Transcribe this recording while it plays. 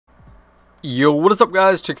Yo, what is up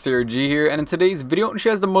guys, Chick0G here, and in today's video, she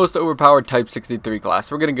has the most overpowered Type 63 class.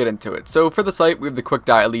 We're going to get into it. So for the sight, we have the Quick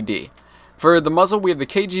Dye LED. For the muzzle, we have the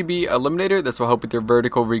KGB Eliminator. This will help with your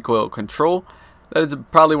vertical recoil control. That is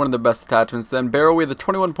probably one of the best attachments. Then barrel, we have the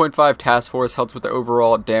 21.5 Task Force, helps with the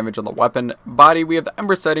overall damage on the weapon. Body, we have the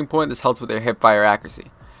Ember Sighting Point. This helps with your hip fire accuracy.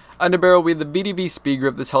 Underbarrel, we have the VDV Speed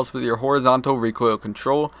Grip. This helps with your horizontal recoil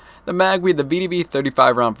control. The mag, we have the VDV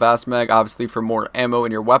 35 round fast mag, obviously for more ammo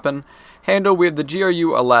in your weapon. Handle, we have the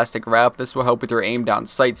GRU Elastic Wrap. This will help with your aim down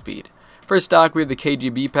sight speed. For stock, we have the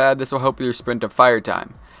KGB Pad. This will help with your sprint to fire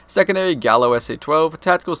time. Secondary, Gallo SA-12,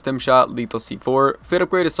 Tactical Stim Shot, Lethal C4, Fit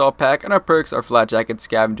Upgrade Assault Pack, and our perks are Flat Jacket,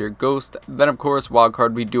 Scavenger, Ghost. Then of course,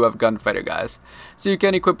 wildcard, we do have Gunfighter, guys. So you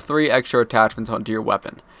can equip 3 extra attachments onto your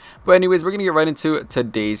weapon. But anyways, we're going to get right into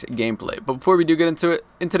today's gameplay. But before we do get into it,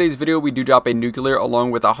 in today's video, we do drop a nuclear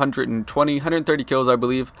along with 130 kills, I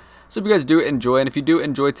believe. So if you guys do enjoy, and if you do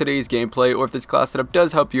enjoy today's gameplay, or if this class setup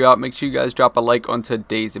does help you out, make sure you guys drop a like on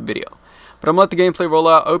today's video. But I'm going to let the gameplay roll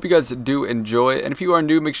out. I hope you guys do enjoy, and if you are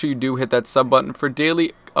new, make sure you do hit that sub button for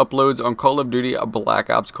daily uploads on Call of Duty Black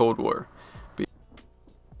Ops Cold War. They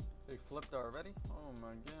flipped already? Oh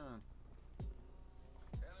my god.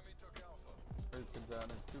 Enemy took Alpha. There's kids out.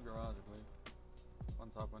 There's 2 garages, please. One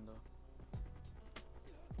top window.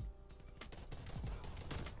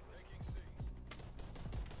 Taking C.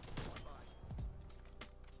 Bye.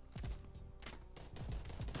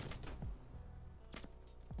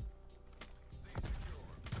 C secure.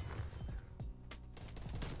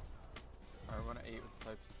 Alright, we're on 8 with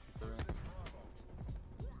Type 63.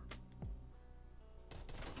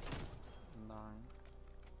 9.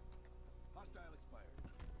 Hostile expired.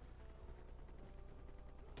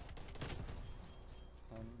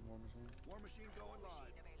 10, War Machine. War machine going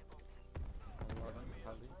live. 11,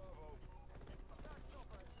 Heavy. 12,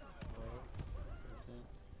 13.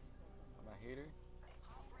 I'm a hater.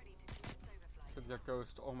 Kid's got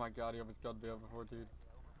Ghost. Oh my god, he almost got me over before, dude.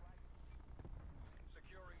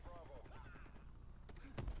 Securing Bravo.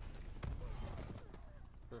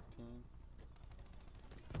 15.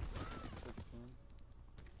 16.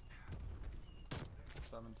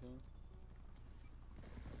 17.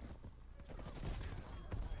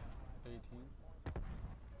 18.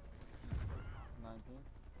 19.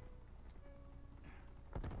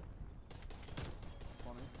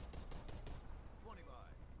 20. 20 by.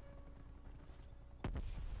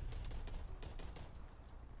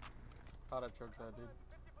 How'd I choke that, dude?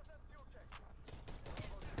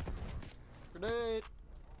 Grenade!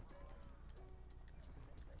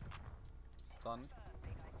 Stunned.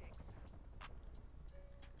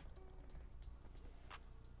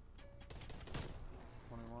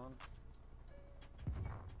 21.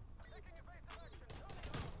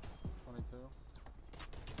 22.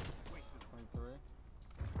 23.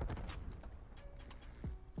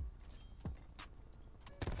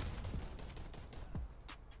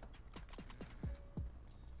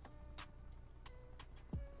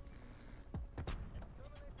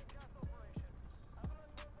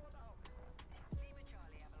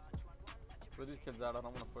 'Where these kids at? I don't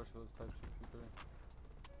want to push those Type 63.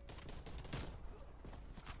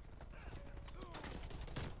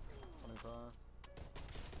 25.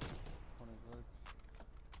 26.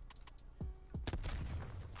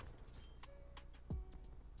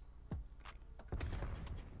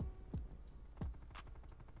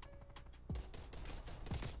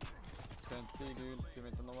 10 C, dude.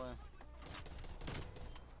 Teammates in the way.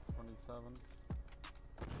 27.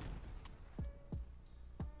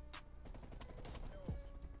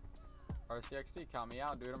 RCXD, count me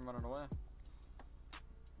out, dude. I'm running away.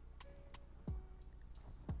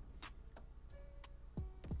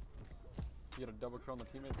 You get a double kill on the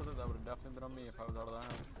teammates with it, that would have definitely been on me if I was out of the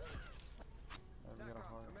house. Never get a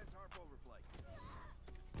heart. Commence harp overflight.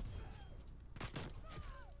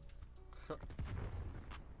 I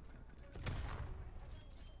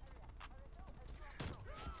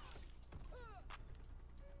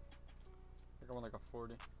think I'm on like a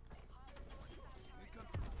 40.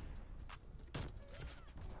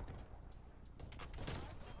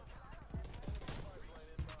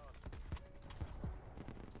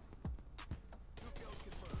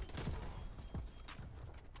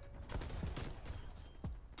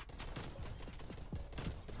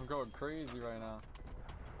 I'm going crazy right now.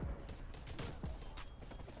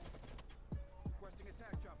 Requesting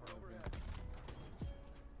attack chopper overhead.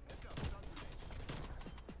 Heads up, stun grenade.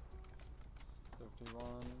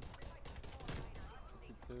 51.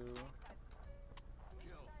 52.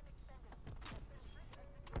 Kill.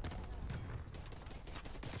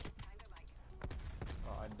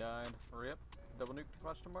 Oh, I died. RIP. Double nuke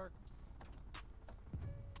question mark?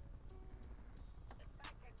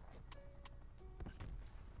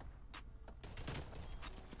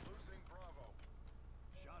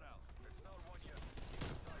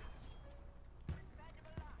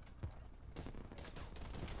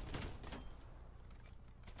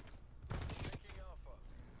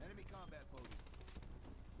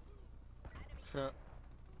 Can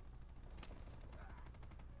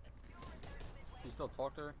you still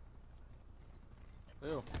talk to her?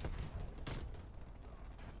 Ew.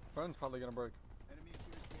 Phone's probably gonna break.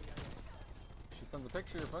 She sends a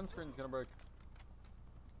picture, your phone screen's gonna break.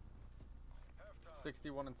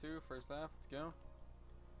 61 and 2, first half, let's go.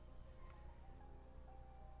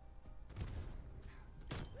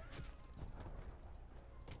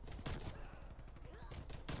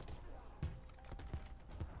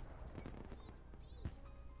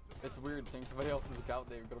 It's weird seeing somebody else's account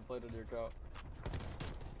name could have played on your account.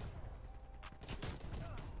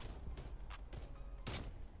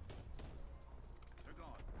 They're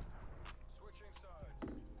gone. Switching sides.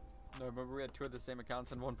 No, remember we had 2 of the same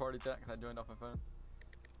accounts in one party chat because I joined off my phone.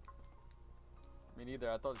 Me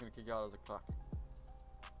neither, I thought it was gonna kick you out, I was like, fuck.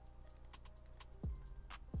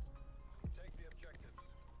 Take the objectives.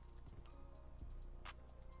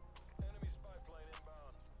 Enemy spy plane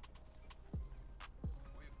inbound.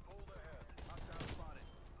 We've pulled ahead. Hostile spotted.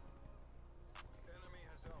 Enemy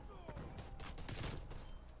has Alpha.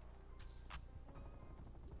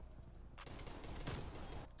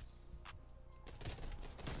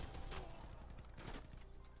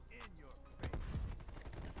 In your face.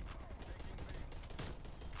 Taking B.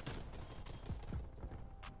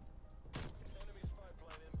 Enemy spy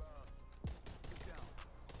plane inbound. Get down.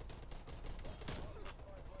 Hostile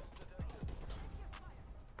spy planes detected.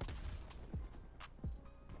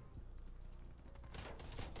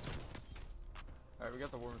 Alright, we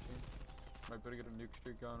got the war machine. Might better get a nuke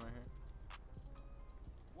streak going right here.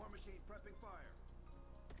 War machine prepping fire.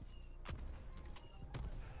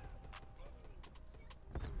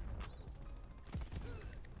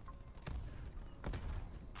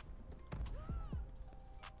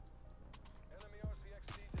 Enemy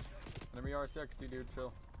RCXD detected. Enemy RCXD, dude,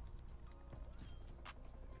 chill.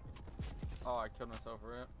 Oh, I killed myself,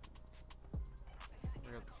 right?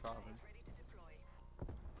 We got the chopper. Ready to deploy.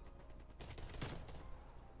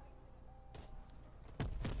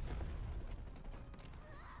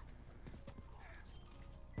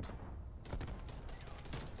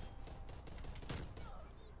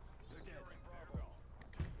 They're dead. Bravo.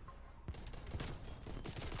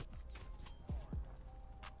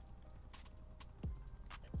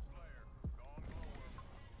 Player, gone lower.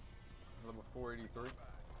 Level 483.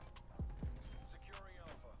 Securing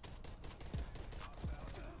Alpha.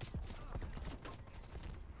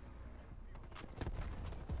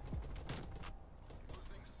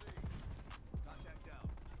 Losing C. Contact down.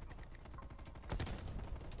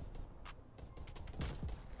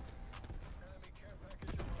 Enemy care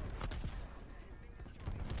package above.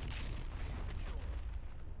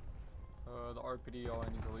 The RPD, all I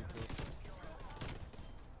need to leave to.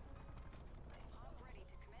 Arm ready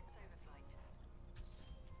to commence overflight.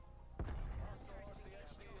 Hostile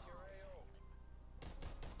RCXD in your AO.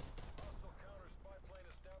 Hostile counter spy plane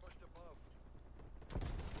established above.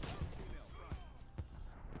 Female front.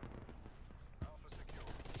 Alpha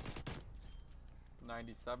secure.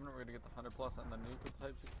 97, we're gonna get the 100 plus and the nuke with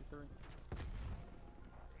Type 63.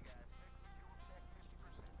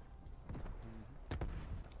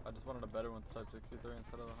 I just wanted a better one with Type 63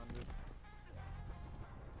 instead of the 100.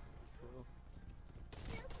 Cool.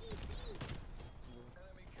 Enemy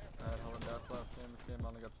care I had hell of death last game, this game I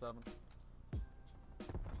only got 7. Took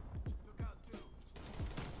out 2.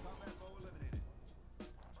 Combat foe eliminated.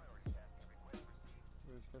 Priority tasking request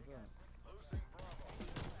received. Where's good that? Losing Bravo.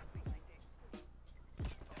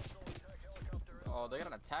 Hostile attack helicopter is Oh, they got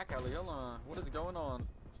an attack heli, hold on. What is going on?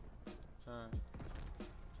 Alright.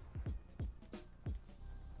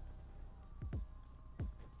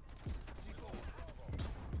 Bravo.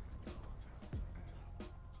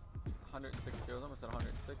 106 kills, I almost said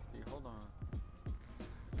 160, hold on.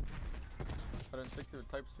 160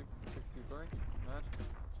 with Type 63, imagine.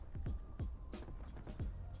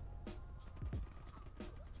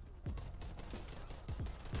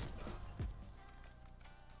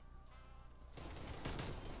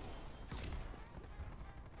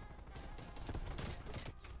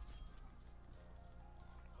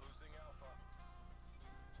 Losing Alpha.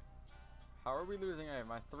 How are we losing A?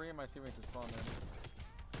 My 3 of my teammates just spawned in.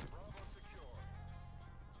 Bravo secure.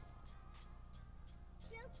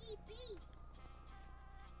 Silky B.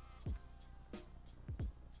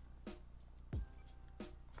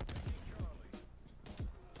 Taking Charlie.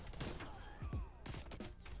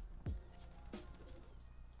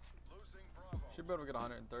 Losing Bravo. Should be able to get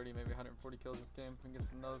 130, maybe 140 kills this game and get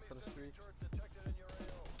another set of Enemy streak. turret detected in your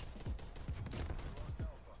AO. Lost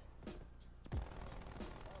Alpha.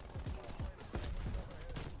 Hostile spy plane established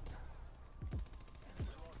overhead. We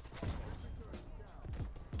lost Bravo.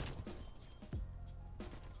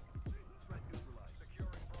 Threat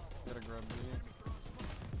B.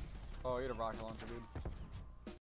 Oh, you had a rocket launcher, dude.